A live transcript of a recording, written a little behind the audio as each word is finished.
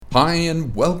Hi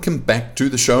and welcome back to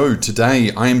the show. Today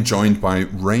I am joined by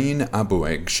Rain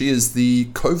Abueg. She is the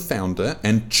co-founder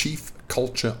and chief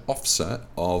culture officer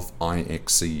of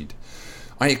iXeed.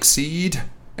 iXeed,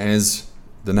 as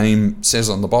the name says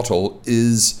on the bottle,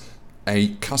 is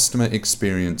a customer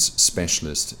experience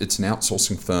specialist. It's an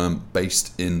outsourcing firm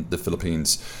based in the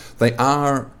Philippines. They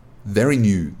are very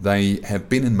new. They have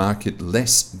been in market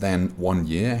less than 1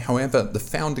 year. However, the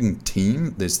founding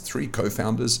team, there's 3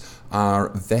 co-founders, are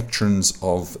veterans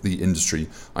of the industry.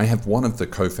 I have one of the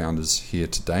co-founders here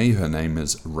today. Her name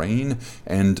is Rain,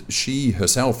 and she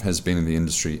herself has been in the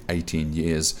industry 18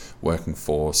 years, working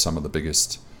for some of the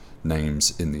biggest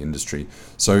names in the industry.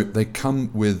 So they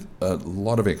come with a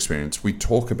lot of experience. We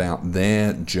talk about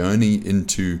their journey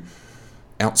into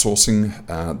outsourcing,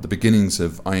 the beginnings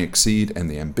of iXeed and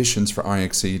the ambitions for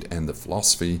iXeed and the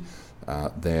philosophy,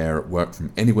 their work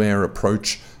from anywhere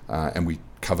approach, and we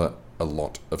cover a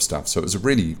lot of stuff. So it was a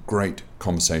really great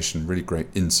conversation, really great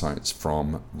insights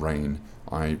from Rain.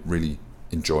 I really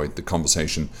enjoyed the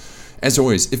conversation. As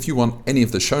always, if you want any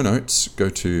of the show notes, go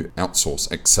to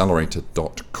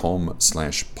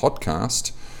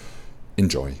outsourceaccelerator.com/podcast.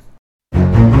 Enjoy.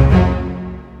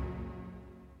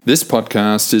 This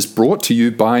podcast is brought to you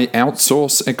by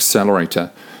Outsource Accelerator.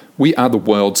 We are the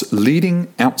world's leading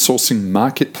outsourcing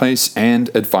marketplace and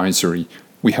advisory.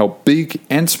 We help big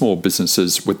and small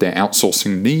businesses with their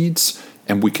outsourcing needs,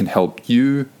 and we can help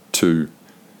you too.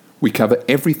 We cover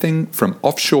everything from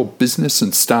offshore business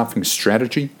and staffing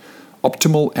strategy,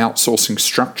 optimal outsourcing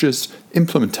structures,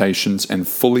 implementations, and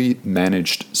fully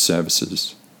managed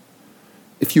services.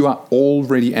 If you are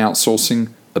already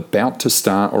outsourcing, about to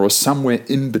start, or are somewhere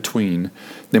in between,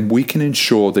 then we can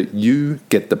ensure that you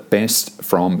get the best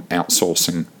from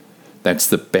outsourcing. That's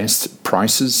the best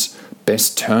prices,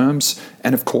 best terms,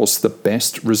 and of course the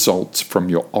best results from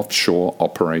your offshore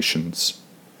operations.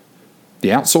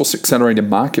 The Outsource Accelerator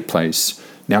Marketplace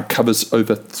now covers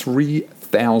over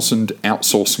 3,000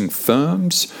 outsourcing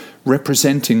firms,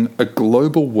 representing a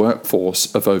global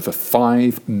workforce of over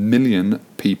 5 million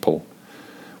people.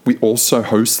 We also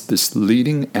host this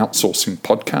leading outsourcing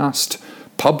podcast,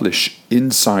 publish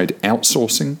Inside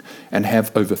Outsourcing, and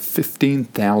have over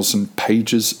 15,000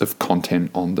 pages of content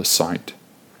on the site.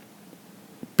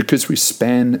 Because we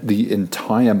span the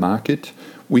entire market,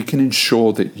 we can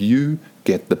ensure that you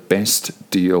get the best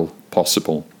deal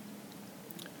possible.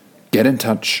 Get in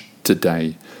touch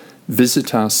today.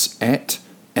 Visit us at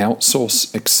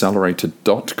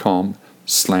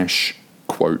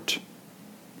outsourceaccelerator.com/quote.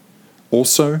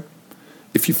 Also,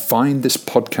 if you find this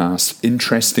podcast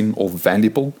interesting or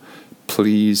valuable,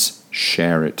 please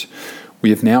share it. We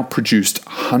have now produced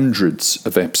hundreds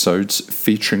of episodes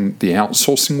featuring the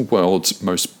outsourcing world's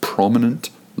most prominent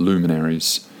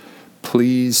luminaries.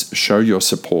 Please show your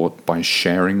support by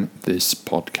sharing this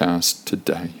podcast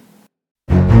today.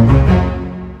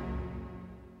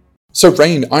 So,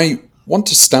 Rain, I want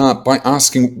to start by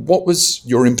asking, what was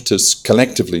your impetus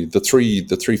collectively, the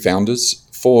three founders,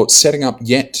 for setting up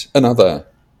yet another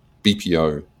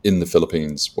BPO in the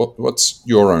Philippines? What's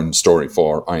your own story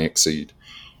for iXeed?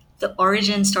 The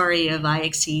origin story of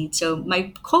iXeed. So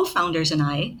my co-founders and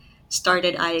I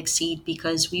started iXeed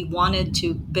because we wanted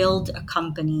to build a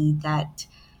company that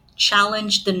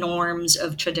challenged the norms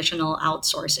of traditional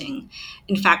outsourcing.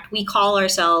 In fact, we call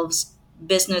ourselves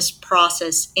business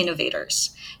process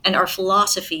innovators. And our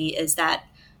philosophy is that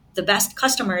the best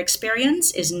customer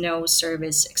experience is no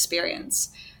service experience.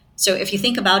 So if you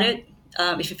think about it,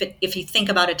 if you think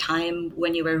about a time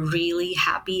when you were really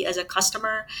happy as a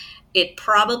customer, it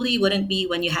probably wouldn't be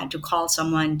when you had to call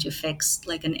someone to fix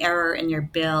like an error in your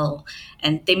bill,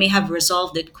 and they may have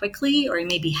resolved it quickly or you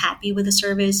may be happy with the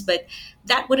service, but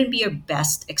that wouldn't be your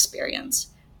best experience.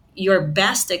 Your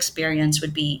best experience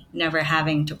would be never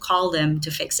having to call them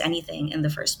to fix anything in the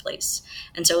first place.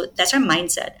 And so that's our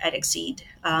mindset at iXeed.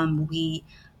 We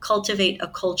cultivate a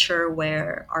culture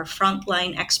where our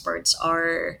frontline experts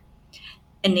are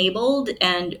enabled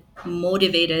and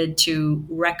motivated to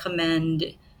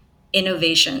recommend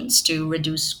innovations to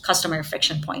reduce customer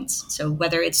friction points. So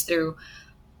whether it's through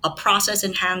a process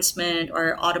enhancement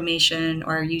or automation,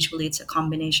 or usually it's a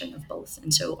combination of both.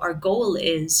 And so our goal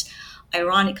is,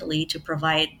 ironically, to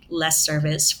provide less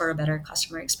service for a better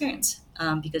customer experience,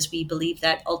 because we believe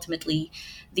that ultimately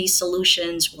these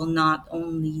solutions will not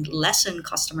only lessen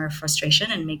customer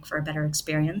frustration and make for a better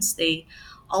experience, they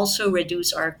also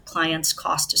reduce our clients'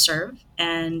 cost to serve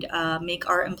and make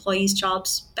our employees'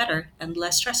 jobs better and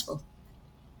less stressful.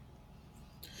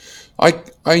 I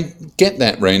get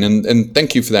that, Rain, and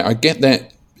thank you for that. I get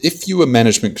that. If you were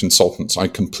management consultants, I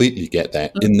completely get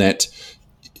that, in that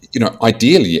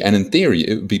ideally and in theory,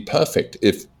 it would be perfect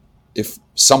if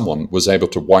someone was able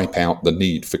to wipe out the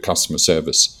need for customer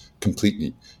service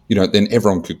completely. Then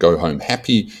everyone could go home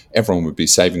happy. Everyone would be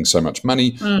saving so much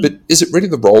money. But is it really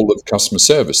the role of customer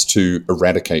service to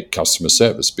eradicate customer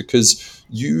service? Because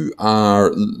you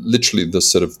are literally the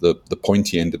sort of the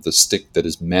pointy end of the stick that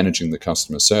is managing the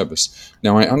customer service.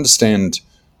 Now, I understand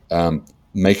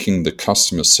making the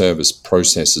customer service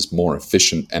processes more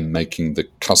efficient and making the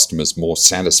customers more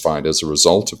satisfied as a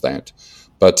result of that.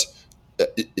 But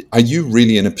are you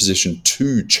really in a position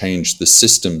to change the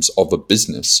systems of a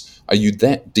business? Are you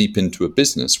that deep into a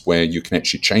business where you can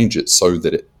actually change it so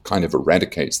that it kind of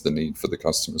eradicates the need for the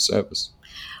customer service?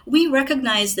 We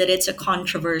recognize that it's a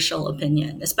controversial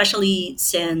opinion, especially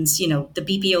since, the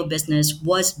BPO business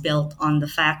was built on the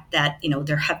fact that,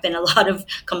 there have been a lot of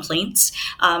complaints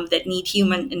that need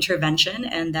human intervention.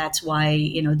 And that's why,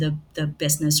 the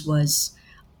business was,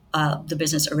 the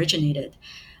business originated.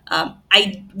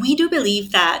 We do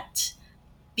believe that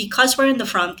because we're in the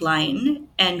front line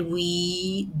and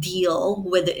we deal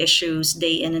with the issues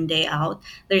day in and day out,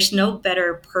 there's no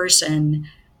better person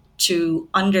to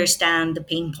understand the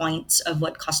pain points of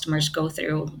what customers go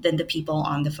through than the people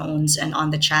on the phones and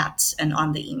on the chats and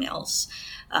on the emails.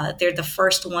 They're the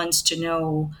first ones to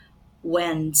know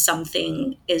when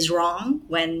something is wrong,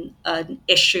 when an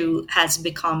issue has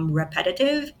become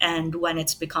repetitive, and when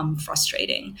it's become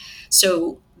frustrating.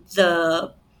 So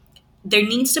the there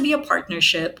needs to be a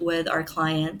partnership with our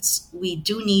clients. We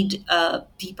do need a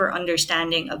deeper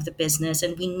understanding of the business,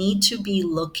 and we need to be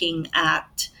looking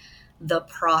at the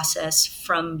process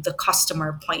from the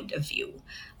customer point of view.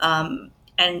 And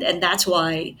that's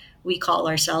why we call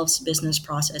ourselves business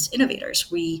process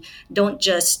innovators. We don't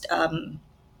just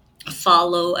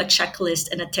follow a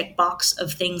checklist and a tick box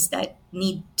of things that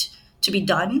need to be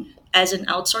done as an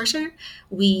outsourcer.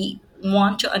 We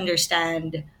want to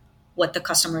understand what the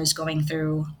customer is going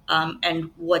through,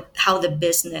 and how the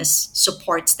business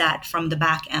supports that from the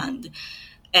back end.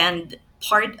 And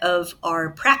part of our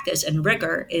practice and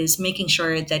rigor is making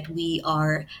sure that we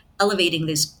are elevating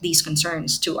these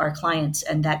concerns to our clients,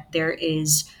 and that there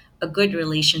is a good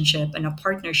relationship and a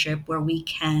partnership where we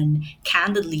can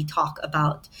candidly talk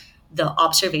about the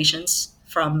observations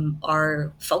from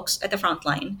our folks at the front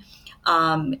line,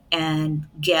 and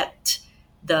get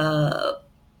the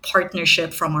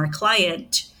partnership from our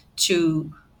client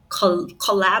to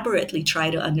collaboratively try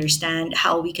to understand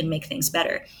how we can make things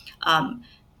better.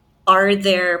 Are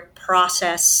there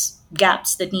process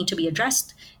gaps that need to be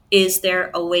addressed? Is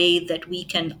there a way that we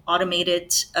can automate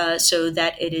it, so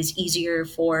that it is easier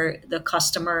for the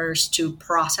customers to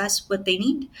process what they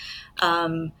need?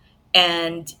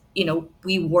 And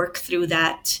we work through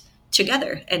that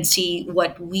together and see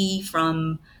what we,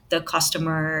 from the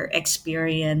customer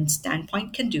experience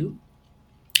standpoint, can do,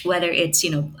 whether it's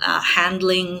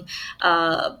handling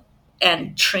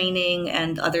and training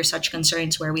and other such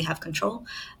concerns where we have control.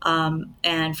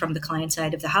 And from the client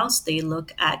side of the house, they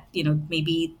look at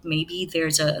maybe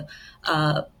there's a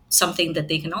something that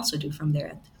they can also do from their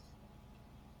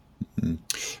end.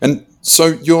 And so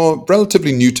you're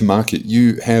relatively new to market.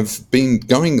 You have been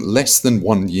going less than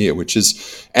 1 year, which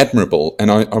is admirable.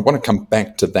 And I want to come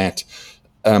back to that.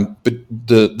 But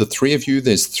the three of you,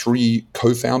 there's three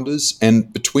co-founders,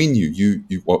 and between you,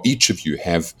 each of you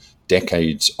have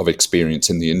decades of experience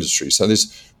in the industry. So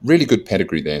there's really good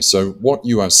pedigree there. So what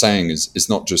you are saying is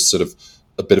not just sort of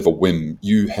a bit of a whim.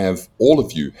 All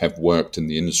of you have worked in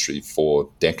the industry for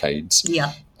decades.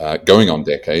 Yeah. Going on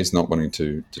decades, not wanting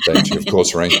to date you, of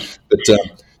course, Rain. But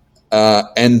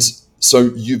and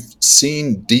so you've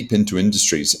seen deep into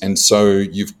industries, and so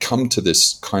you've come to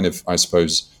this kind of, I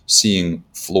suppose, seeing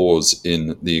flaws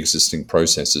in the existing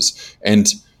processes.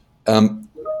 And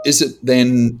is it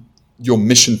then your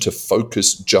mission to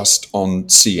focus just on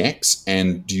CX?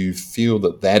 And do you feel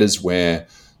that is where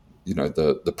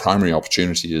the primary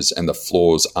opportunity is and the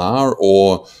flaws are,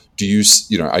 or do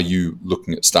are you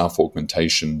looking at staff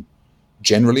augmentation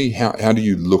generally? How do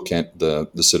you look at the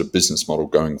sort of business model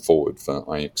going forward for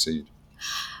iXeed?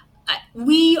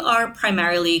 We are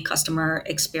primarily customer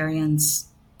experience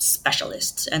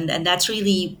specialists, and that's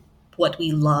really what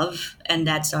we love, and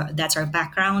that's our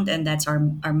background, and that's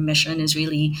our mission, is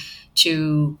really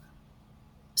to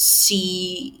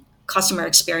see customer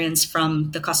experience from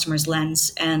the customer's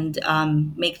lens, and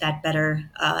make that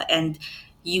better, and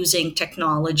using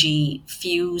technology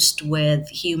fused with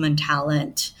human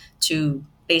talent to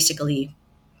basically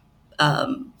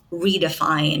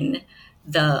redefine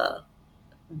the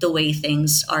way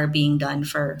things are being done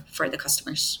for the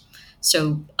customers.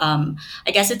 So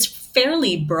I guess it's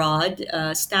fairly broad.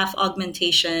 Staff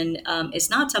augmentation is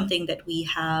not something that we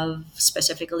have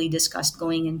specifically discussed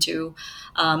going into,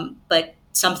 but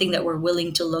something that we're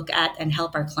willing to look at and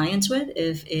help our clients with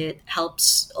if it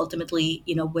helps ultimately,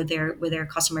 with their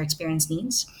customer experience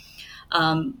needs.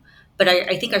 Um, but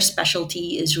I think our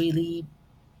specialty is really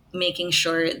making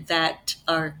sure that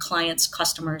our clients'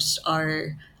 customers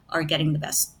are getting the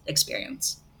best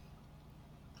experience.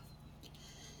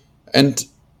 And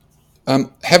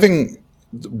having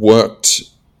worked,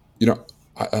 you know,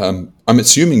 I'm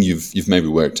assuming you've maybe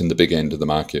worked in the big end of the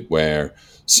market where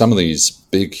some of these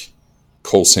big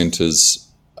call centers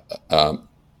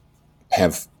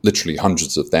have literally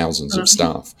hundreds of thousands of Mhm.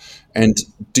 staff. And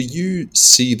do you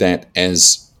see that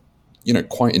as,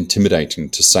 quite intimidating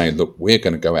to say, look, we're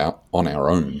going to go out on our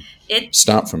own, It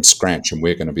start from scratch, and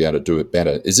we're going to be able to do it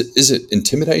better? Is it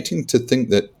intimidating to think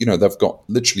that, they've got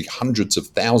literally hundreds of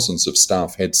thousands of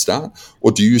staff head start?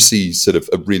 Or do you see sort of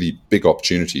a really big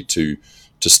opportunity to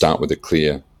start with a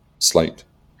clear slate?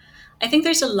 I think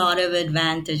there's a lot of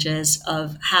advantages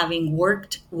of having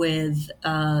worked with,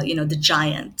 the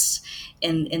giants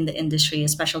in the industry,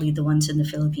 especially the ones in the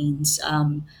Philippines.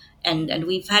 And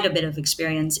we've had a bit of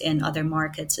experience in other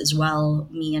markets as well.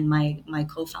 Me and my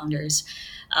co-founders,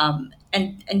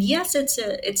 and yes,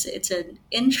 it's an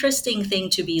interesting thing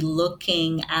to be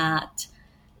looking at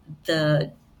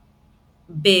the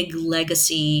big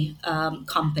legacy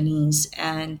companies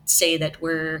and say that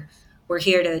we're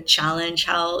here to challenge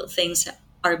how things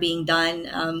are being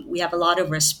done. We have a lot of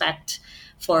respect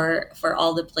for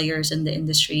all the players in the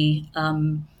industry,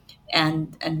 and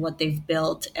what they've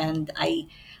built. And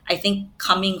I think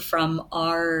coming from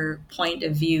our point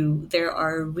of view, there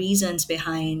are reasons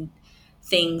behind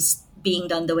things being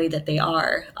done the way that they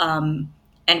are, and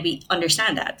we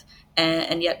understand that,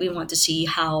 and yet we want to see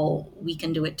how we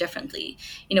can do it differently.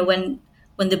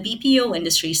 When the BPO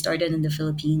industry started in the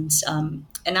Philippines,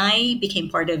 and I became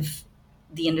part of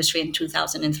the industry in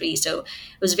 2003, so it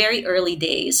was very early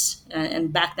days,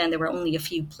 and back then there were only a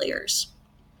few players.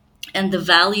 And the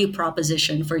value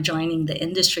proposition for joining the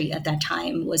industry at that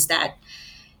time was that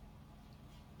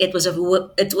it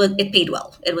paid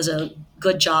well. It was a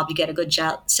good job. You get a good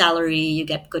salary, you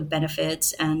get good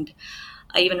benefits. And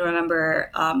I even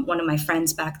remember one of my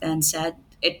friends back then said,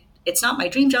 it's not my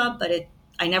dream job, but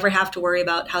I never have to worry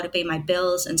about how to pay my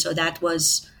bills," and so that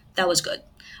was good.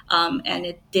 And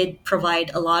it did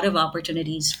provide a lot of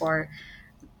opportunities for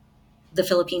the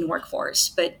Philippine workforce.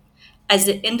 But as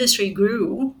the industry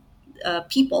grew,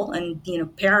 people and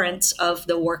parents of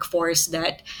the workforce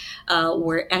that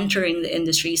were entering the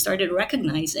industry started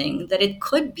recognizing that it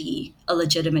could be a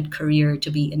legitimate career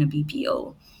to be in a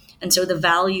BPO. And so the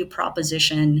value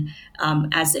proposition,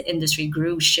 as the industry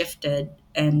grew, shifted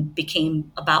and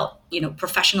became about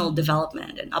professional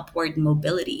development and upward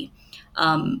mobility.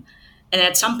 Um, and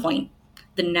at some point,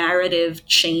 the narrative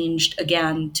changed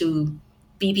again to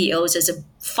BPOs as a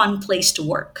fun place to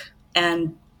work,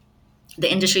 and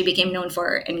the industry became known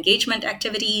for engagement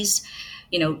activities,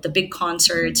 the big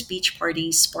concerts, beach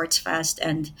parties, sports fest,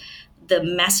 and the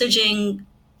messaging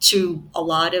to a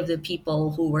lot of the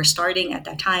people who were starting at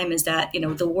that time is that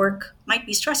the work might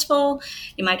be stressful.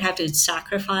 You might have to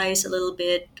sacrifice a little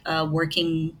bit,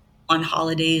 working on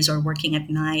holidays or working at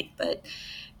night, but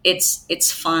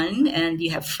it's fun and you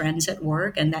have friends at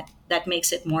work, and that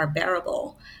makes it more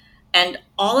bearable. And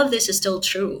all of this is still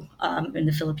true in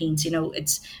the Philippines.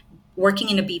 It's working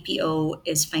in a BPO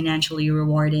is financially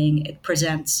rewarding. It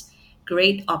presents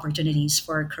great opportunities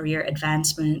for career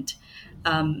advancement,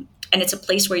 and it's a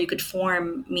place where you could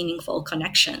form meaningful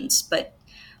connections. But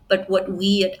what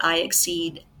we at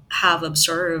iXeed have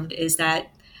observed is that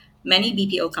many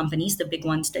BPO companies, the big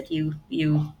ones that you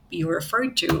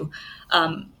referred to,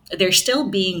 they're still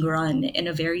being run in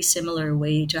a very similar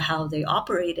way to how they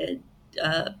operated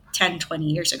 10, 20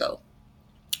 years ago.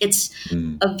 It's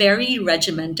Mm. a very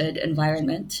regimented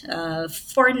environment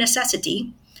for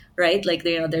necessity, right? Like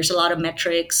there's a lot of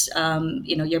metrics.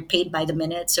 You're paid by the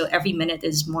minute, so every minute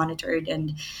is monitored,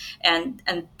 and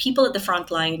people at the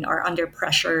front line are under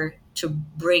pressure to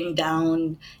bring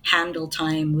down handle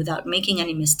time without making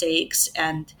any mistakes,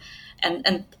 and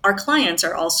our clients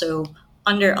are also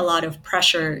under a lot of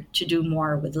pressure to do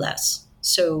more with less.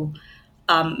 So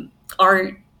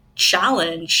our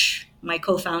challenge, my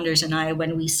co-founders and I,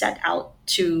 when we set out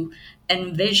to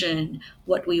envision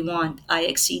what we want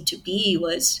iXeed to be,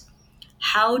 was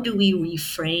how do we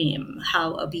reframe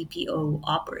how a BPO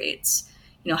operates?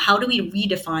 How do we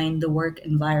redefine the work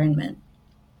environment,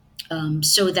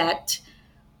 so that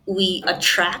we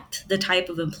attract the type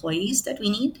of employees that we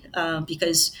need?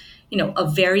 Because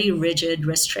a very rigid,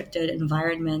 restricted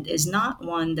environment is not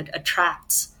one that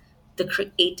attracts the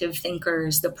creative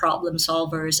thinkers, the problem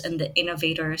solvers, and the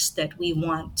innovators that we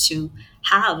want to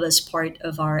have as part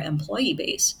of our employee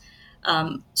base.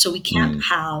 So we can't Mm.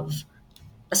 have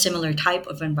a similar type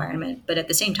of environment, but at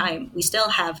the same time, we still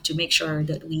have to make sure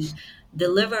that we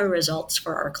deliver results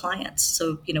for our clients.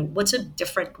 So, what's a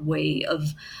different way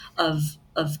of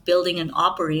building an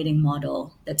operating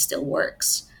model that still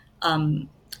works?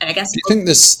 And I guess, Do you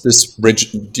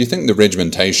think do you think the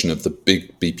regimentation of the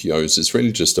big BPOs is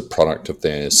really just a product of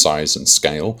their size and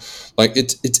scale? Like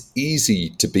it's easy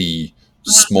to be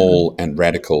small and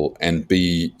radical and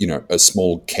be a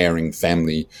small caring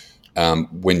family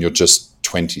when you're just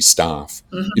 20 staff.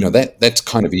 Mhm. That's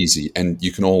kind of easy, and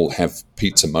you can all have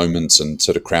pizza moments and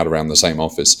sort of crowd around the same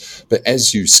office. But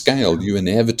as you scale, you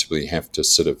inevitably have to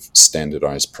sort of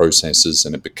standardize processes,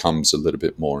 and it becomes a little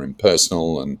bit more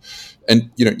impersonal. And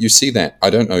you see that. I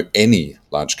don't know any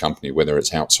large company, whether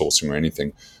it's outsourcing or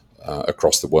anything,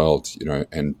 across the world.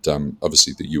 And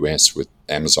obviously the US with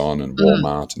Amazon and Mhm.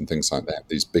 Walmart and things like that.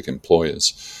 These big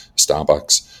employers,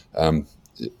 Starbucks.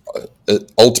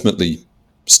 Ultimately,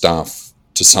 staff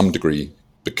to some degree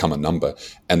become a number,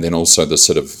 and then also the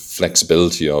sort of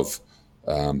flexibility of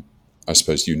I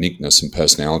suppose uniqueness and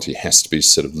personality has to be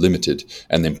sort of limited,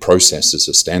 and then processes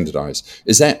are standardized.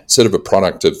 Is that sort of a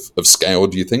product of scale,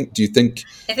 do you think? Do you think,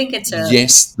 I think it's a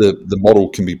yes, the model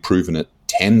can be proven at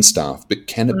 10 staff, but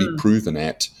can it be mm, proven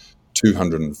at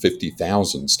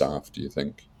 250,000 staff, do you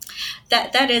think?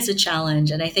 that is a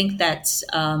challenge, and I think that's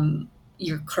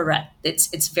you're correct.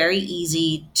 It's very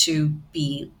easy to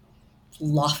be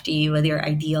lofty with your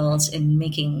ideals in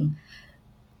making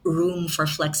room for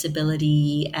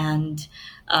flexibility, and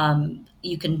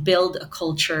you can build a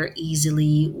culture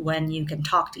easily when you can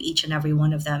talk to each and every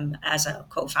one of them as a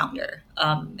co-founder,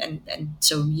 and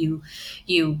so you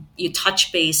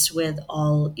touch base with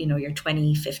all your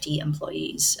 20, 50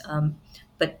 employees,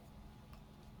 but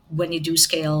when you do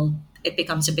scale, it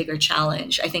becomes a bigger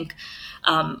challenge. I think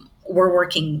we're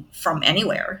working from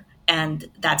anywhere, and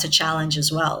that's a challenge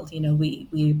as well.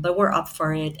 We but we're up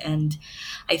for it, and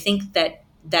I think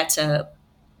that's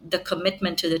the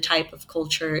commitment to the type of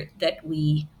culture that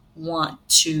we want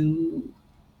to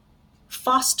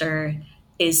foster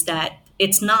is that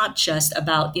it's not just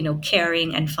about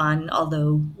caring and fun,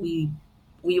 although we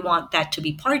want that to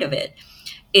be part of it.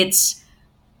 It's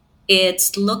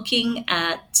it's looking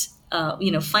at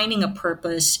finding a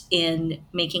purpose in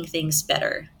making things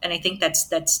better, and I think that's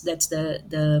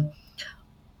the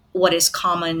what is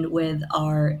common with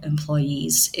our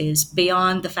employees is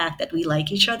beyond the fact that we like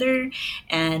each other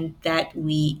and that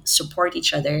we support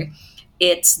each other.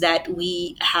 It's that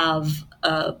we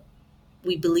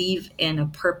believe in a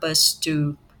purpose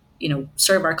to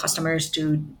serve our customers,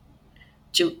 to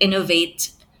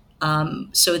innovate,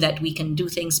 so that we can do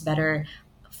things better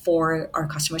for our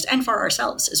customers and for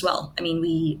ourselves as well. I mean,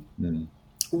 Mm.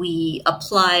 we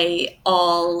apply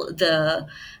all the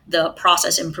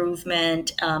process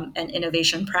improvement and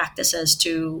innovation practices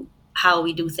to how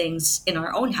we do things in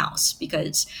our own house,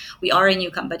 because we are a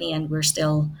new company and we're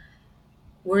still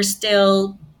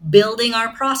building our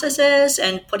processes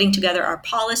and putting together our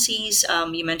policies.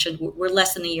 You mentioned we're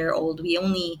less than a year old. We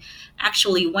only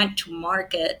actually went to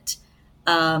market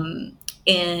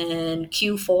in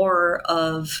Q4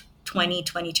 of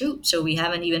 2022. So we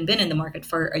haven't even been in the market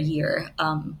for a year.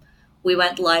 We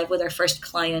went live with our first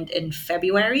client in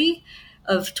February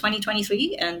of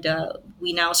 2023, and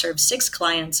we now serve 6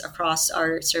 clients across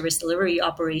our service delivery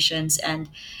operations, and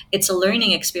it's a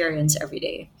learning experience every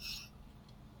day.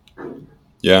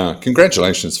 Yeah,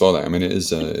 congratulations for that. I mean, it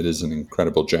is an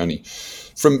incredible journey.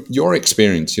 From your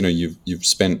experience, you've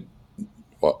spent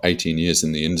 18 years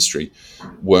in the industry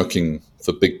working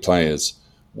for big players.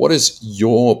 What is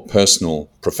your personal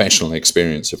professional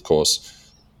experience, of course,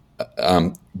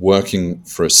 working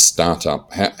for a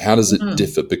startup? How does it Mhm.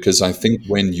 differ? Because I think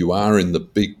when you are in the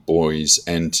big boys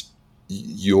and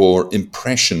your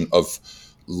impression of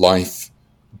life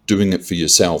doing it for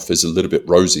yourself is a little bit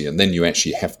rosy, and then you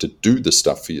actually have to do the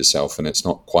stuff for yourself and it's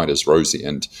not quite as rosy,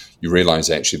 and you realize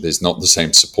actually there's not the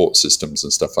same support systems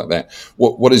and stuff like that.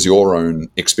 What is your own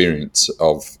experience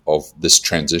of this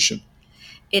transition?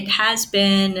 It has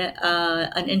been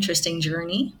an interesting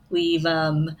journey. We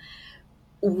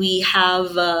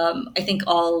have I think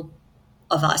all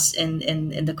of us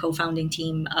in the co-founding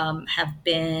team have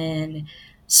been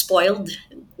spoiled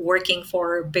working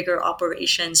for bigger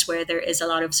operations where there is a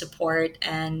lot of support,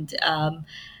 and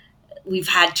we've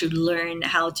had to learn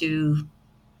how to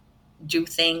do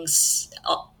things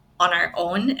on our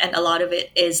own, and a lot of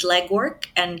it is legwork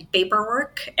and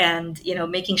paperwork, and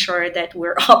making sure that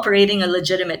we're operating a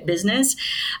legitimate business.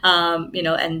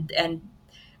 And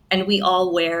we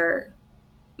all wear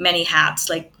many hats.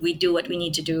 Like, we do what we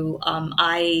need to do.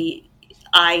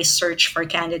 I search for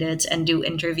candidates and do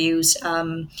interviews,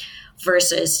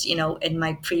 versus in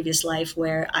my previous life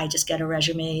where I just get a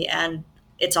resume and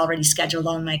it's already scheduled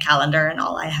on my calendar and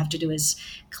all I have to do is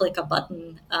click a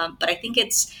button. But I think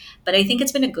it's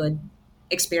been a good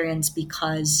experience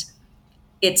because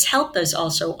it's helped us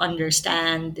also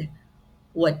understand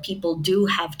what people do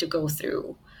have to go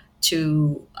through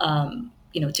to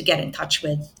get in touch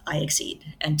with iXeed,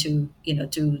 and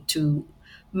to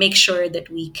make sure that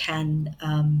we can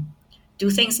do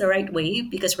things the right way,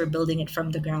 because we're building it from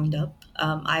the ground up.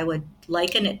 I would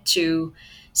liken it to,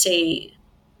 say,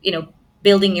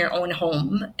 building your own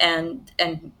home and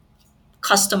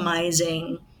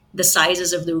customizing the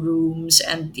sizes of the rooms,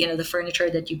 and the furniture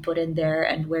that you put in there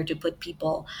and where to put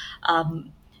people.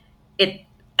 It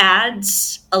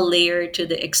adds a layer to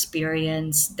the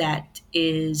experience that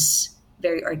is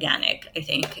very organic, I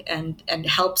think, and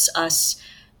helps us,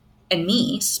 and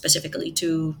me specifically,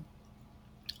 to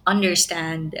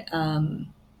understand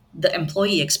the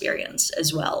employee experience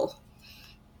as well.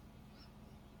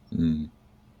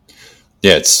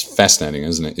 Yeah, it's fascinating,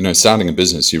 isn't it? Starting a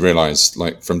business, you realize,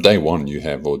 like, from day one you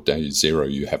have, or day zero,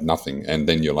 you have nothing. And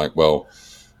then you're like, well,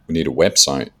 we need a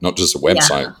website, not just a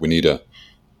website. Yeah, We need a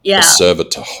yeah. server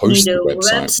to Need host a the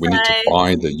website. We need to website.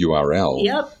 buy the URL.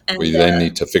 Yep, We and then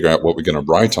need to figure out what we're going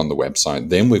to write on the website.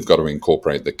 Then we've got to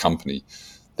incorporate the company.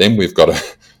 Then we've got to,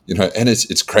 and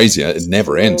it's crazy. It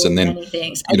never ends. so And then, many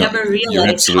things. I never you're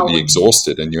realized absolutely how.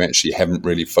 exhausted and you actually haven't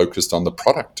really focused on the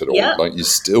product at all. Yeah, Like, you're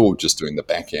still just doing the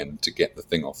back end to get the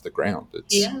thing off the ground.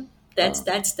 yeah. That's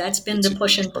been It's the a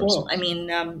push huge and pull. I process.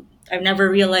 mean, I've never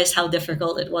realized how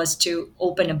difficult it was to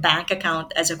open a bank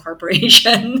account as a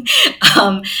corporation,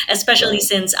 especially Right.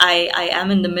 since I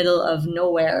am in the middle of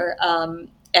nowhere.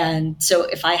 And so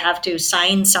if I have to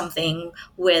sign something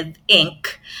with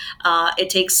ink, it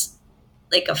takes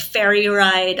like a ferry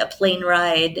ride, a plane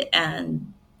ride,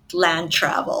 and land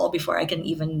travel before I can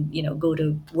even, go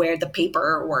to where the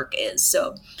paperwork is.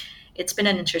 So it's been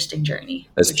an interesting journey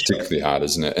It's for sure. particularly hard,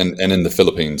 isn't it? And in the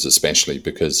Philippines, especially,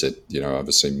 because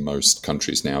obviously most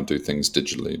countries now do things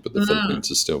digitally, but the Mm,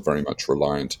 Philippines is still very much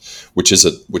reliant, which is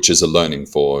a learning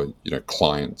for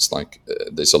clients. Like,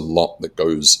 there's a lot that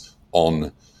goes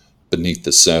on beneath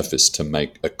the surface to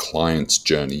make a client's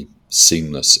journey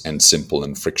seamless and simple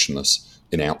and frictionless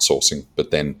in outsourcing.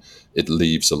 But then it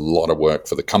leaves a lot of work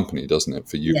for the company, doesn't it?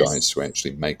 For you guys yes. to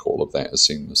actually make all of that a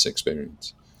seamless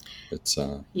experience. It's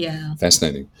Yeah.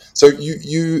 fascinating. So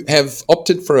you have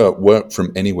opted for a work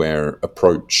from anywhere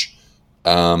approach.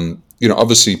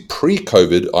 Obviously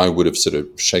pre-COVID, I would have sort of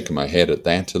shaken my head at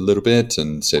that a little bit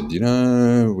and said,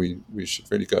 we should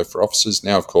really go for offices.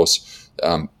 Now, of course,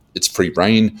 it's free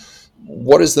reign.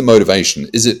 What is the motivation?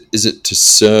 Is it to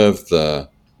serve the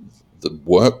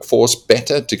workforce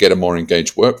better, to get a more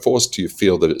engaged workforce? Do you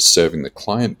feel that it's serving the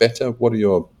client better? What are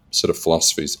your sort of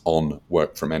philosophies on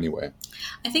work from anywhere?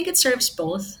 I think it serves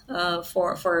both.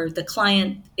 For the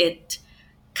client, it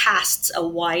casts a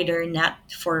wider net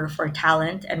for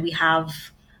talent, and we have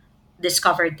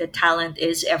discovered that talent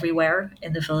is everywhere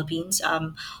in the Philippines.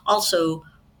 Also,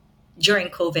 during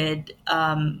COVID,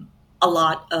 a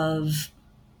lot of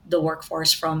the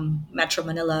workforce from Metro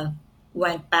Manila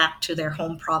went back to their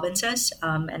home provinces.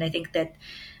 And I think that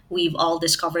we've all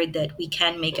discovered that we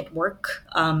can make it work,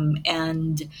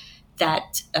 and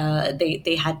that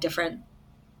they had different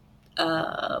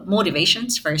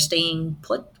motivations for staying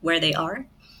put where they are.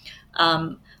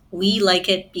 Um, we like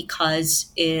it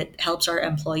because it helps our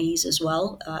employees as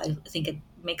well. I think it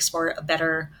makes for a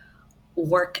better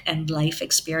work and life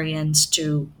experience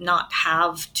to not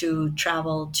have to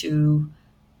travel to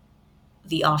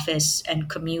the office and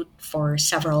commute for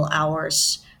several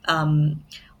hours,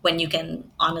 when you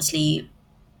can honestly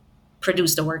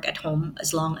produce the work at home,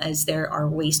 as long as there are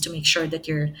ways to make sure that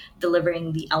you're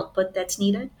delivering the output that's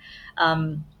needed.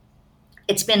 Um,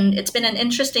 it's been an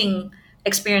interesting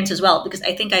experience as well, because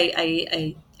I think that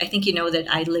I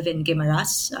live in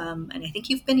Guimaras, and I think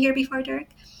you've been here before, Derek.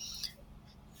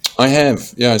 I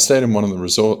have. Yeah, I stayed in one of the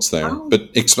resorts there. Oh, But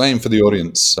explain for the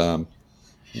audience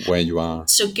where you are.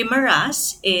 so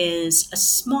Guimaras is a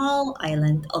small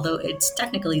island, although it's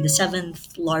technically the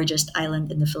seventh largest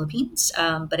island in the Philippines.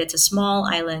 But it's a small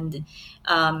island,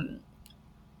 um,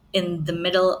 in the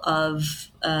middle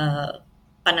of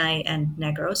Panay and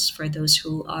Negros, for those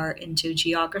who are into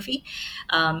geography.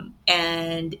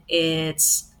 And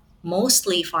it's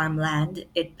mostly farmland.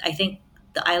 I think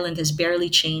the island has barely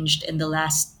changed in the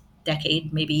last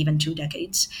decade, maybe even 2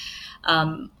 decades.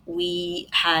 We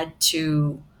had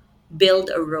to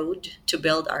build a road to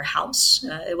build our house.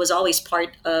 It was always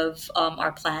part of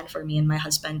our plan for me and my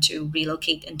husband to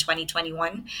relocate in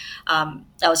 2021.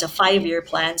 That was a 5 year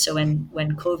plan. So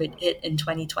when COVID hit in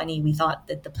 2020, we thought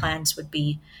that the plans would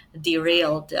be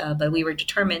derailed, but we were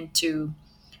determined to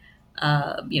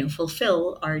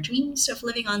fulfill our dreams of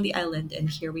living on the island, and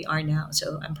here we are now.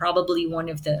 So I'm probably one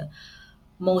of the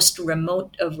most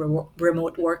remote of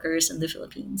remote workers in the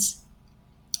Philippines.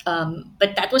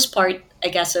 But that was part, I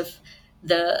guess, of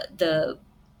the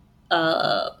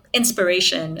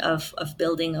inspiration of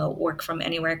building a work from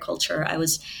anywhere culture. I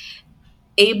was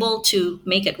able to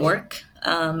make it work.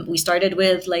 We started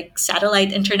with like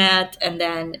satellite internet, and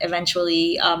then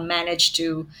eventually managed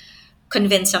to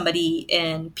convince somebody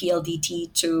in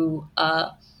PLDT to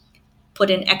put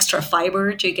in extra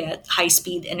fiber to get high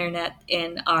speed internet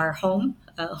in our home.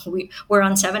 We're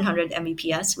on 700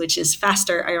 Mbps, which is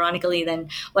faster, ironically, than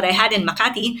what I had in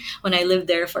Makati when I lived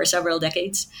there for several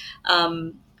decades.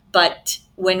 But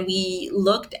when we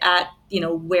looked at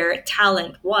where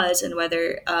talent was, and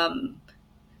whether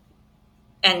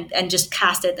and just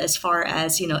cast it as far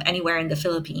as anywhere in the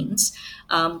Philippines,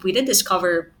 we did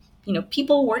discover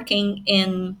people working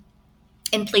in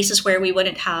places where we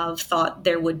wouldn't have thought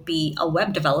there would be a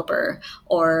web developer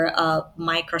or a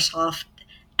Microsoft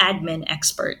admin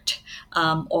expert,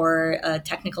 or a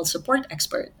technical support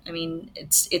expert. I mean,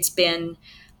 it's been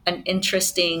an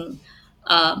interesting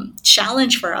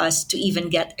challenge for us to even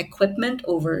get equipment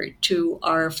over to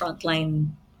our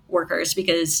frontline workers,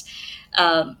 because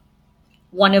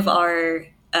one of our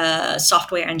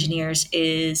software engineers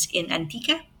is in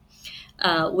Antique,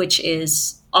 which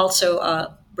is also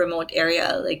a remote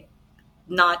area, like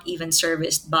not even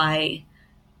serviced by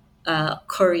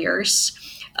couriers,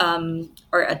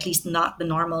 or at least not the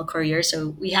normal courier. So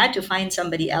we had to find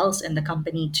somebody else in the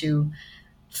company to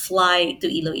fly to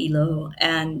Iloilo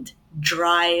and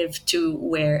drive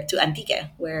to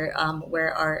Antique, where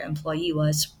our employee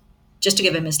was, just to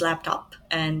give him his laptop,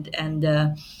 and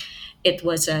it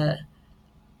was a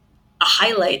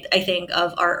highlight, I think,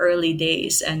 of our early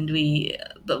days. And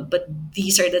but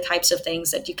these are the types of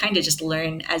things that you kind of just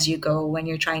learn as you go when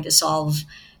you're trying to solve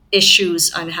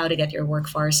issues on how to get your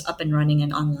workforce up and running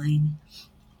and online.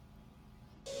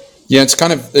 Yeah,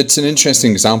 it's an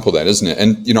interesting example, that, isn't it?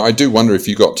 And I do wonder, if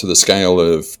you got to the scale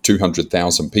of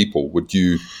 200,000 people, would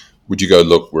you go,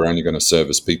 look, we're only going to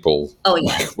service people Oh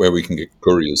yeah, where we can get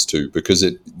couriers to, because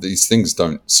these things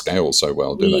don't scale so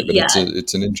well, do they? But yeah,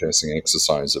 it's an interesting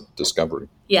exercise of discovery.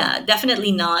 yeah,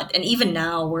 definitely not. And even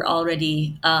now, we're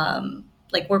already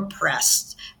like we're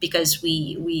pressed because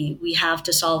we have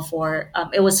to solve for.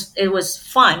 It was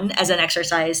fun as an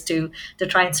exercise to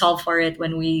try and solve for it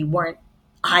when we weren't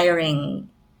hiring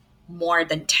more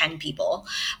than 10 people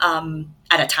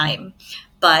at a time.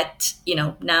 But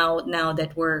now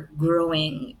that we're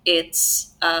growing,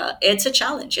 it's a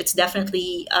challenge. It's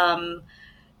definitely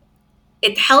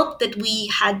it helped that we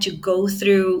had to go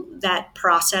through that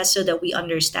process so that we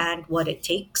understand what it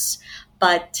takes.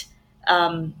 But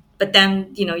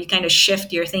then you kind of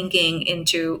shift your thinking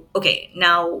into, okay,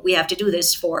 now we have to do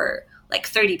this for like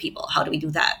 30 people. How do we do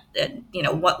that? And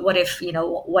what if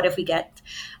we get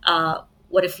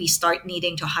what if we start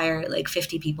needing to hire like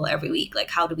 50 people every week? Like,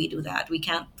 how do we do that? We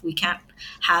can't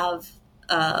have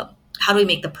how do we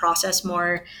make the process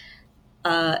more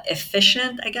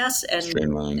efficient, I guess, and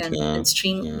Streamlined, and yeah, and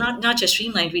stream yeah. not just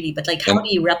streamlined really, but like how And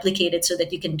do you replicate it so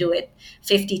that you can do it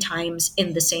 50 times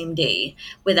in the same day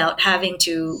without having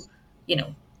to you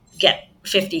know get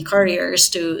 50 couriers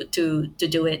to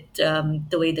do it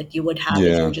the way that you would have if you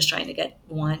were yeah, just trying to get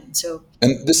one. So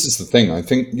and this is the thing. I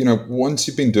think, once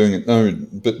you've been doing it, no,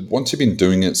 but once you've been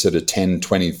doing it sort of 10,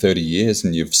 20, 30 years,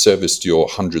 and you've serviced your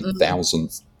mhm.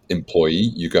 100,000th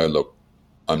employee, you go, look,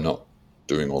 I'm not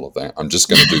doing all of that. I'm just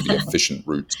going to do the efficient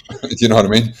route. You know what I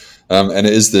mean? And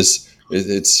it is this.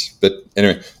 But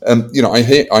anyway,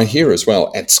 I hear as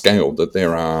well at scale that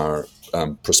there are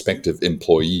prospective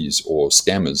employees or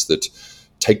scammers that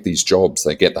take these jobs,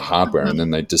 they get the hardware, and Mhm.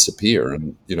 then they disappear.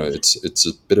 And it's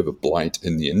a bit of a blight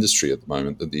in the industry at the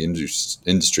moment, that the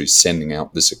industry is sending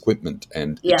out this equipment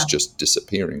and it's Yeah, just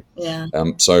disappearing. yeah.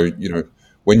 So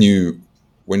when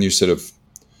you sort of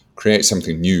create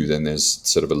something new, then there's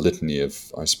sort of a litany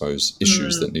of, I suppose,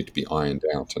 issues Mm. that need to be ironed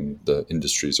out, and the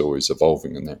industry is always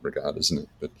evolving in that regard, isn't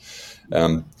it?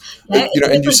 Um, Yeah, it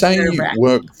and you was say nerve you wracking.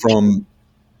 work from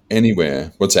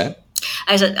anywhere. What's that?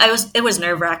 I said I was it was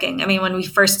nerve wracking. I mean, when we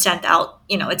first sent out,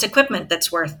 it's equipment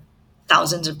that's worth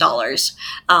thousands of dollars.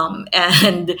 And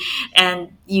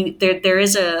there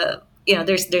is a,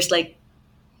 there's like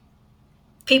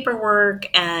paperwork,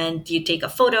 and you take a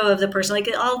photo of the person, like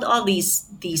all these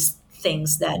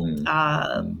things that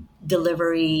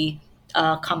delivery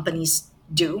companies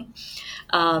do.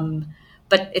 um,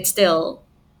 but it's still,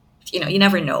 you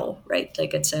never know, right?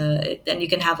 Like and you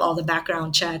can have all the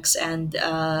background checks and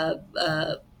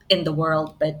in the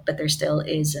world, but there still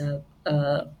is a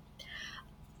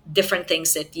different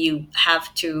things that you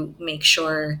have to make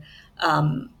sure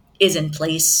is in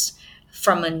place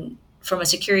from a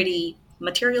security,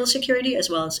 material security, as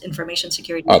well as information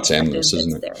security Oh, it's perspective endless, that's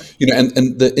isn't there. it?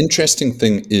 And the interesting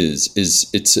thing is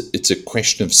it's a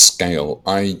question of scale.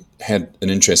 I had an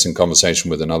interesting conversation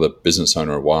with another business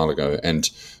owner a while ago, and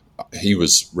he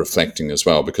was reflecting as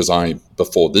well, because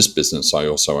before this business, I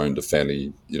also owned a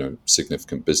fairly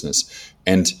significant business,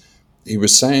 and he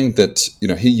was saying that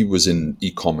he was in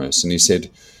e-commerce, and he said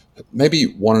maybe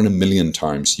 1 in a million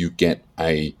times you get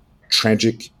a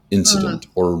tragic Mm, incident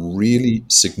or a really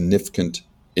significant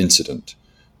incident.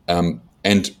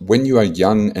 And when you are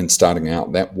young and starting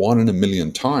out, that 1 in a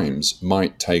million times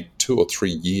might take 2 or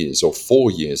 3 years or 4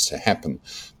 years to happen.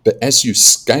 But as you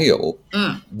scale,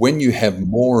 mm, when you have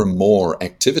more and more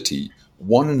activity,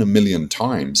 1 in a million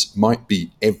times might be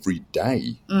every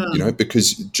day, mm.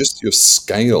 because just your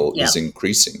scale Yeah, is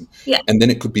increasing. yeah. And then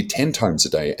it could be 10 times a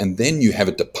day. And then you have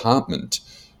a department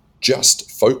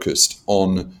just focused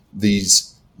on these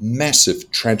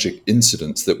massive tragic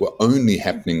incidents that were only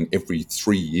happening every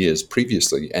 3 years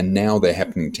previously, and now they're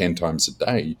happening 10 times a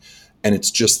day. And it's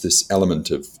just this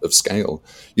element of scale.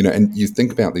 And you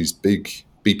think about these big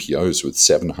BPOs with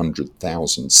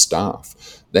 700,000 staff,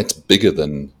 that's bigger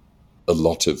than a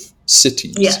lot of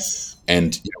cities. Yes.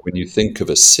 And when you think of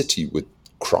a city with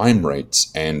crime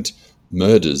rates and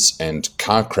murders and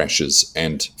car crashes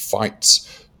and fights,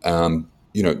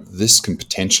 this can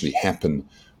potentially happen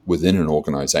within an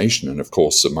organization. And of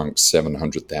course, amongst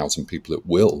 700,000 people, it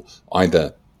will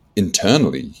either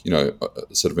internally,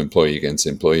 sort of employee against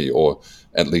employee, or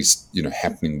at least,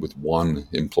 happening with one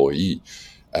employee.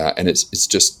 And it's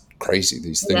just crazy.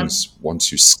 These Yeah. things,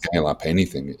 once you scale up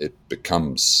anything,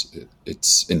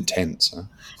 it's intense. Huh?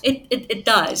 It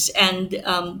does. And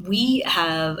we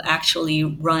have actually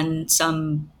run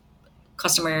some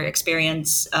customer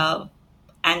experience,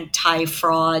 anti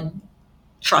fraud,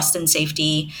 trust and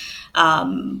safety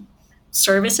um,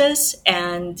 services.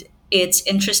 And it's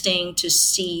interesting to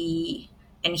see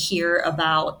and hear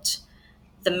about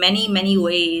the many, many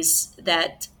ways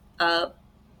that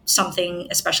something,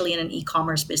 especially in an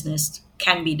e-commerce business,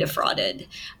 can be defrauded.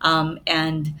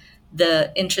 And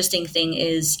the interesting thing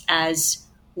is, as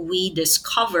we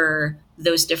discover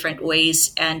those different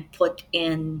ways and put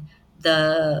in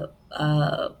the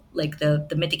like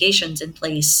the mitigations in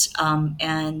place,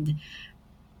 and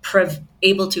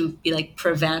able to be like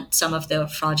prevent some of the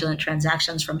fraudulent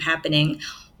transactions from happening.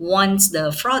 Once the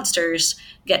fraudsters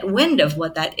get wind of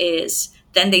what that is,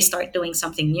 then they start doing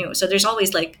something new. So there's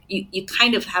always like you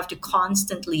kind of have to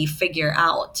constantly figure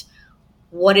out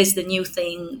what is the new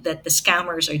thing that the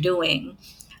scammers are doing,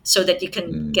 so that you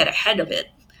can get ahead of it.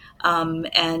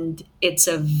 And it's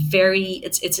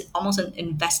almost an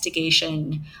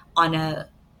investigation on a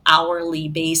hourly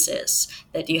basis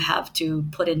that you have to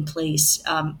put in place,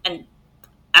 and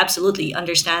absolutely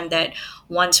understand that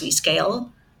once we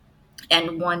scale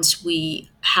and once we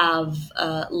have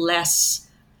less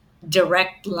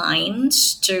direct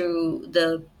lines to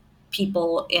the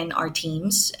people in our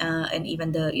teams, and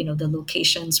even the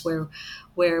locations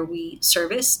where we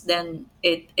service, then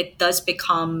it does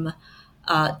become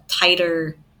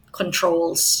tighter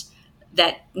controls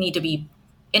that need to be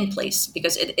in place,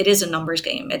 because it is a numbers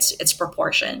game. It's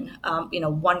proportion.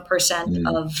 1%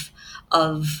 of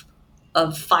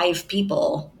of five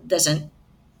people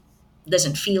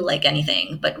doesn't feel like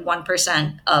anything, but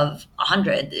 1% of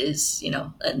 100 is,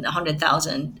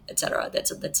 100,000, etc.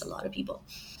 That's a lot of people.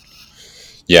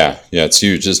 Yeah, it's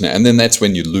huge, isn't it? And then that's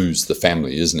when you lose the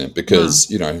family, isn't it? Mm. Because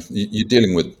you're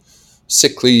dealing with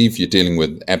sick leave, you're dealing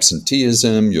with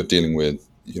absenteeism, you're dealing with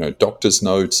doctor's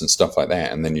notes and stuff like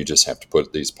that, and then you just have to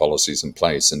put these policies in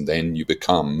place, and then you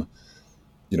become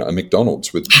a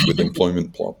McDonald's with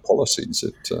employment policies.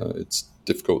 It's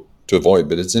difficult to avoid,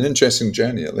 but it's an interesting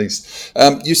journey at least.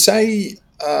 You say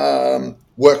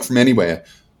work from anywhere.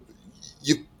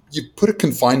 You put a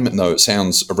confinement though, it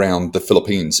sounds, around the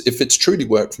Philippines. If it's truly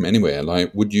work from anywhere,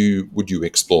 like would you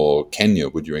explore Kenya?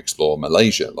 Would you explore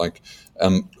Malaysia? Like,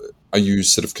 are you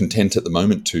sort of content at the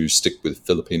moment to stick with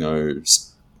Filipino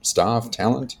staff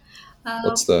talent? Uh,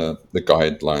 What's the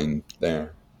guideline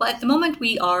there? Well, at the moment,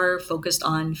 we are focused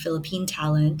on Philippine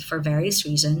talent for various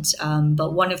reasons,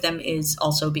 but one of them is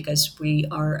also because we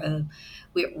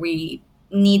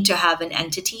need to have an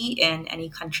entity in any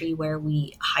country where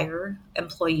we hire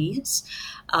employees.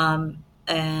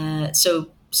 So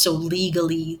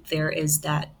legally, there is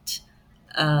that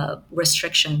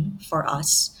restriction for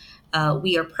us.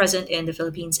 We are present in the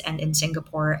Philippines and in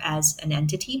Singapore as an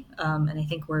entity, and I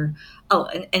think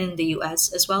and in the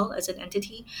U.S. as well as an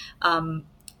entity. Um,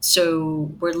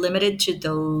 so we're limited to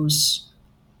those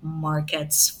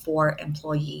markets for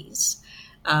employees.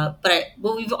 But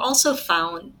we've also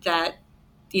found that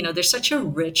there's such a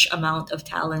rich amount of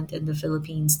talent in the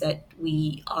Philippines that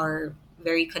we are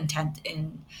very content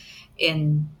in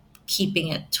keeping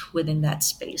it within that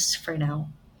space for now.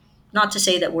 Not to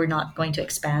say that we're not going to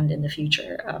expand in the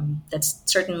future. That's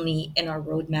certainly in our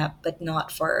roadmap, but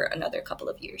not for another couple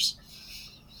of years.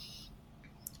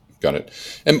 Got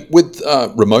it. And with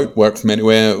remote work from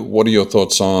anywhere, what are your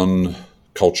thoughts on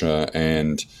culture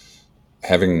and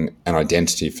having an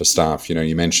identity for staff?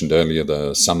 You mentioned earlier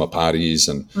the summer parties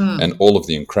and all of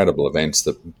the incredible events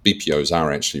that BPOs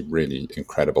are actually really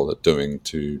incredible at doing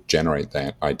to generate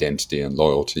that identity and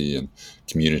loyalty and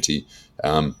community.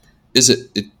 Is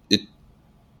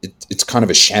it's kind of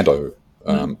a shadow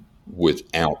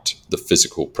without the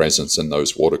physical presence in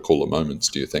those water cooler moments,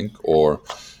 do you think? Or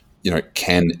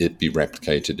can it be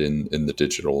replicated in the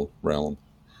digital realm?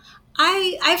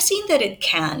 I've seen that it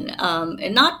can,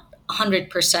 and not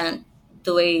 100%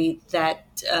 the way that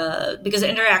because the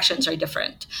interactions are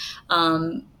different,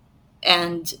 um,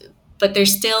 and but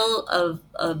there's still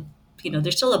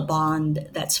there's still a bond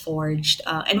that's forged,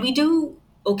 and we do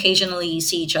occasionally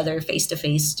see each other face to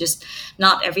face, just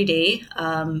not every day.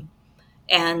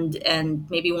 And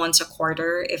maybe once a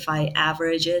quarter if I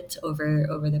average it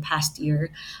over the past year.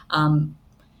 Um,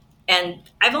 and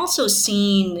I've also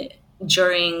seen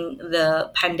during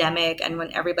the pandemic and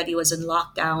when everybody was in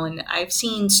lockdown, I've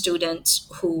seen students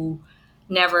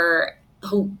never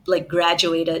who like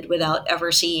graduated without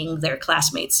ever seeing their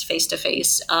classmates face to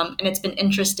face. And it's been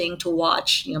interesting to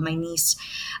watch. My niece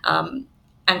um,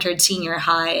 entered senior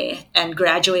high and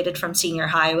graduated from senior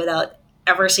high without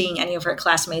ever seeing any of her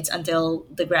classmates until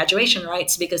the graduation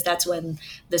rites, because that's when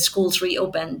the schools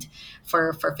reopened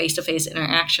for face to face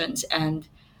interactions.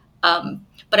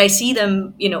 But I see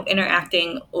them,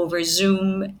 interacting over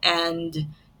Zoom, and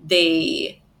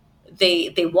they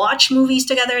they watch movies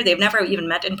together. They've never even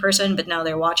met in person, but now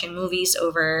they're watching movies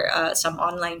over some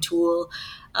online tool.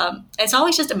 It's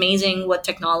always just amazing what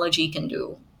technology can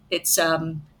do. It's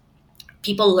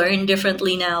People learn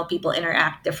differently now. People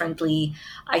interact differently.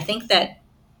 I think that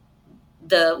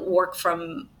the work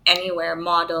from anywhere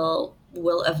model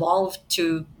will evolve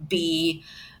to be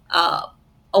uh,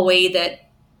 a way that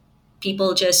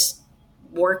people just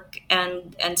work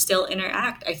and still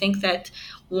interact. I think that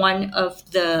one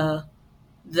of the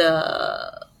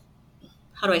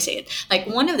how do I say it? Like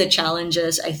one of the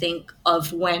challenges I think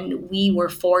of when we were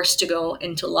forced to go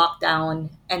into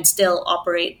lockdown and still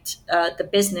operate the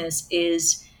business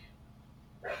is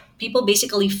people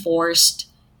basically forced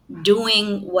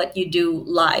doing what you do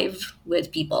live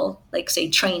with people, like say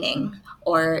training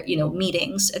or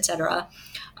meetings, etc.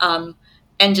 um,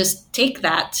 and just take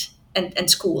that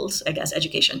and schools, I guess,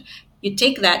 education. You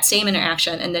take that same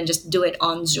interaction and then just do it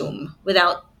on Zoom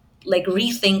without like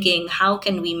rethinking how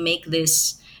can we make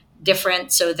this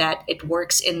different so that it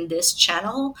works in this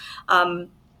channel.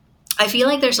 I feel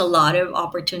like there's a lot of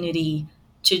opportunity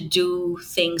to do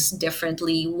things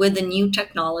differently with the new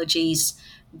technologies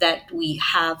that we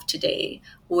have today,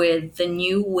 with the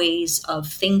new ways of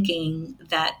thinking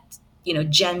that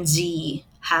Gen Z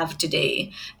have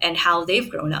today and how they've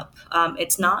grown up.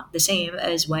 It's not the same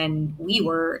as when we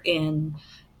were in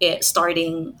it,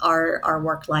 starting our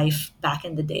work life back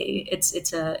in the day.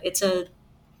 It's a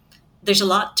there's a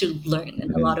lot to learn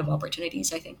and a lot of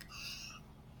opportunities, I think.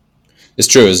 It's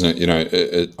true, isn't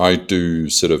it? I do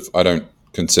sort of, I don't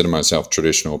consider myself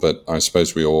traditional, but I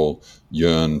suppose we all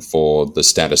yearn for the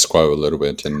status quo a little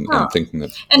bit and thinking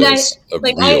that And there's a I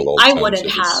real wouldn't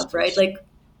alternative have, right, like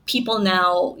people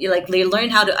now, like they learn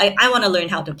how to I want to learn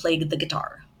how to play the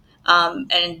guitar,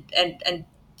 and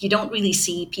you don't really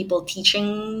see people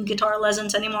teaching guitar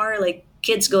lessons anymore. Like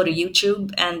kids go to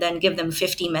YouTube and then give them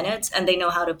 50 minutes and they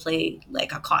know how to play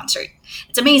like a concert.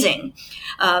 It's amazing.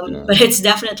 yeah. But it's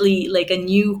definitely like a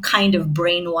new kind of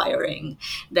brain wiring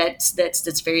that's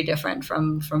very different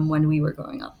from when we were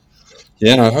growing up.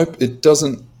 Yeah, and I hope it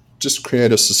doesn't just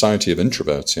create a society of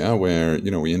introverts, yeah, where,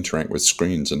 we interact with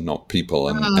screens and not people,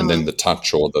 and then the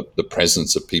touch or the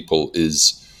presence of people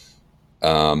is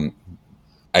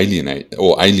alienate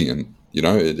or alien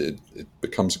it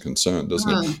becomes a concern, doesn't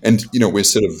it? And we're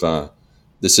sort of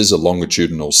this is a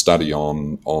longitudinal study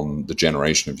on the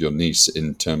generation of your niece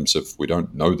in terms of we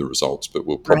don't know the results, but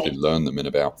we'll probably Right. learn them in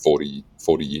about 40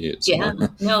 years. Yeah,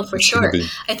 no, for It's going to sure. be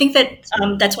I think that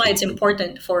that's why it's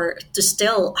important to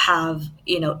still have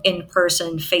in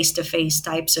person, face to face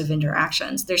types of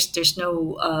interactions. There's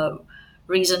no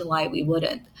reason why we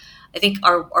wouldn't. I think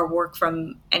our work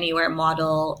from anywhere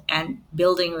model and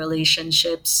building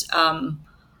relationships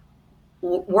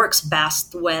works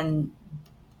best when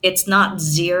it's not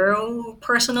zero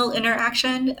personal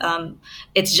interaction.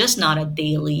 It's just not a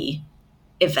daily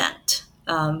event.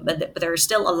 But there are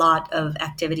still a lot of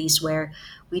activities where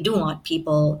we do want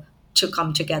people to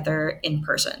come together in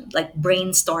person, like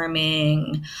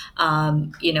brainstorming,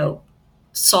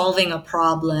 solving a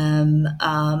problem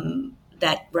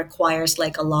that requires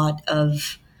like a lot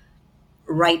of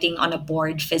writing on a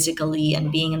board physically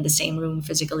and being in the same room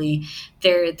physically.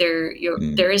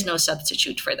 There is no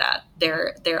substitute for that.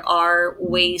 There are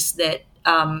ways that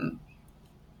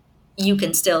you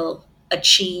can still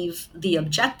achieve the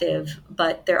objective,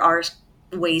 but there are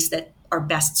ways that are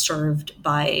best served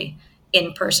by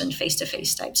in-person,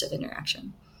 face-to-face types of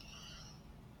interaction.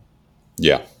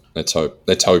 Yeah, let's hope.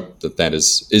 Let's hope that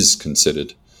is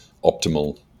considered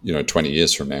optimal, 20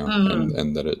 years from now,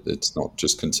 and that it's not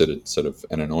just considered sort of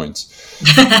an annoyance.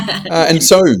 And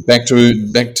so back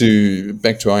to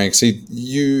iXeed,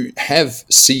 you have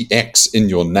CX in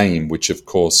your name, which of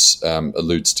course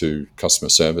alludes to customer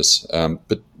service.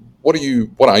 But what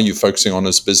are you focusing on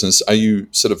as a business? Are you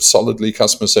sort of solidly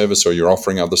customer service, or you're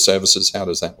offering other services? How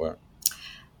does that work?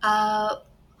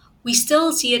 We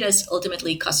still see it as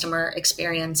ultimately customer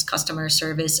experience, customer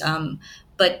service,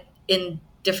 but in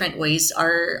different ways.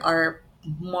 Our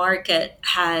market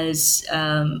has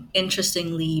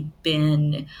interestingly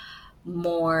been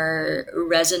more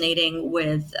resonating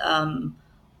with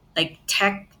like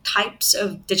tech types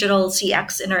of digital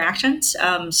CX interactions.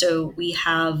 So we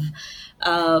have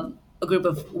a group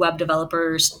of web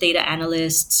developers, data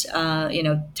analysts,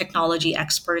 technology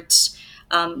experts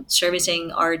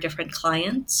servicing our different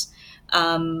clients.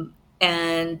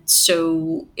 And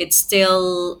so it's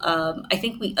still, I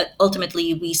think we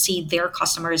ultimately we see their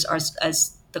customers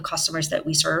as the customers that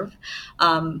we serve,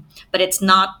 but it's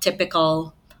not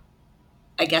typical.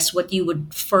 I guess what you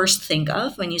would first think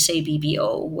of when you say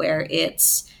BPO, where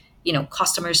it's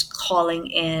customers calling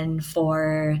in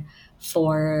for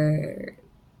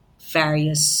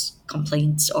various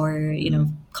complaints, or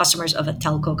customers of a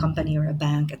telco company or a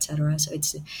bank, etc. So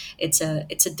it's a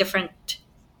different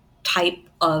type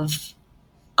of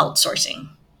outsourcing.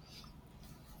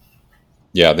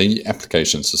 Yeah, the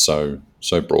applications are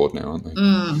so broad now, aren't they?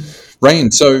 Mm.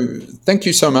 Rain, so thank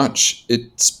you so much.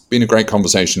 It's been a great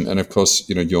conversation, and of course,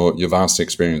 your vast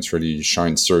experience really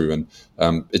shines through. And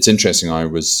it's interesting. I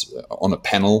was on a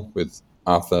panel with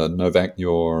Arthur Novak,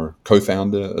 your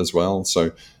co-founder, as well.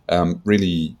 So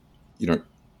really,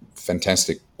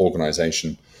 fantastic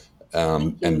organization,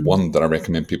 and one that I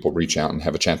recommend people reach out and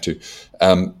have a chat to.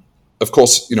 Of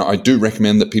course, I do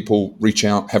recommend that people reach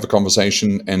out, have a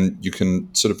conversation, and you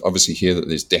can sort of obviously hear that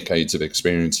there's decades of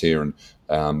experience here and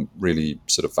really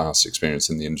sort of vast experience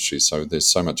in the industry. So there's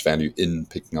so much value in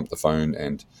picking up the phone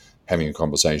and having a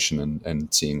conversation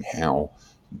and seeing how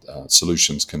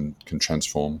solutions can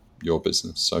transform your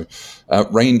business. So,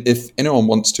 Rain, if anyone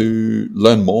wants to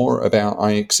learn more about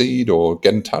iXeed or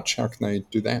get in touch, how can they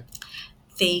do that?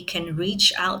 They can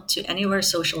reach out to any of our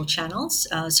social channels.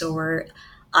 So we're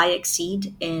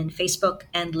iXeed in Facebook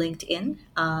and LinkedIn,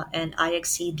 and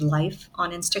iXeed Life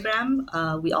on Instagram.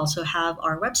 We also have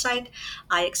our website,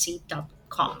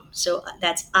 iXeed.com. So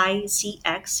that's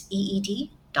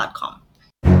iCXeed.com.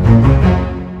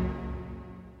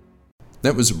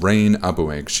 That was Rain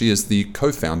Abueg. She is the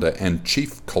co-founder and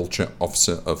chief culture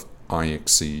officer of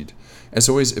iXeed. As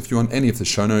always, if you want any of the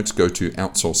show notes, go to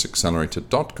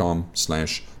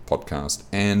outsourceaccelerator.com/podcast.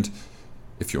 And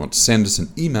if you want to send us an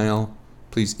email,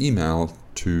 please email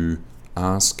to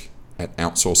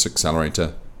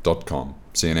ask@outsourceaccelerator.com.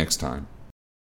 See you next time.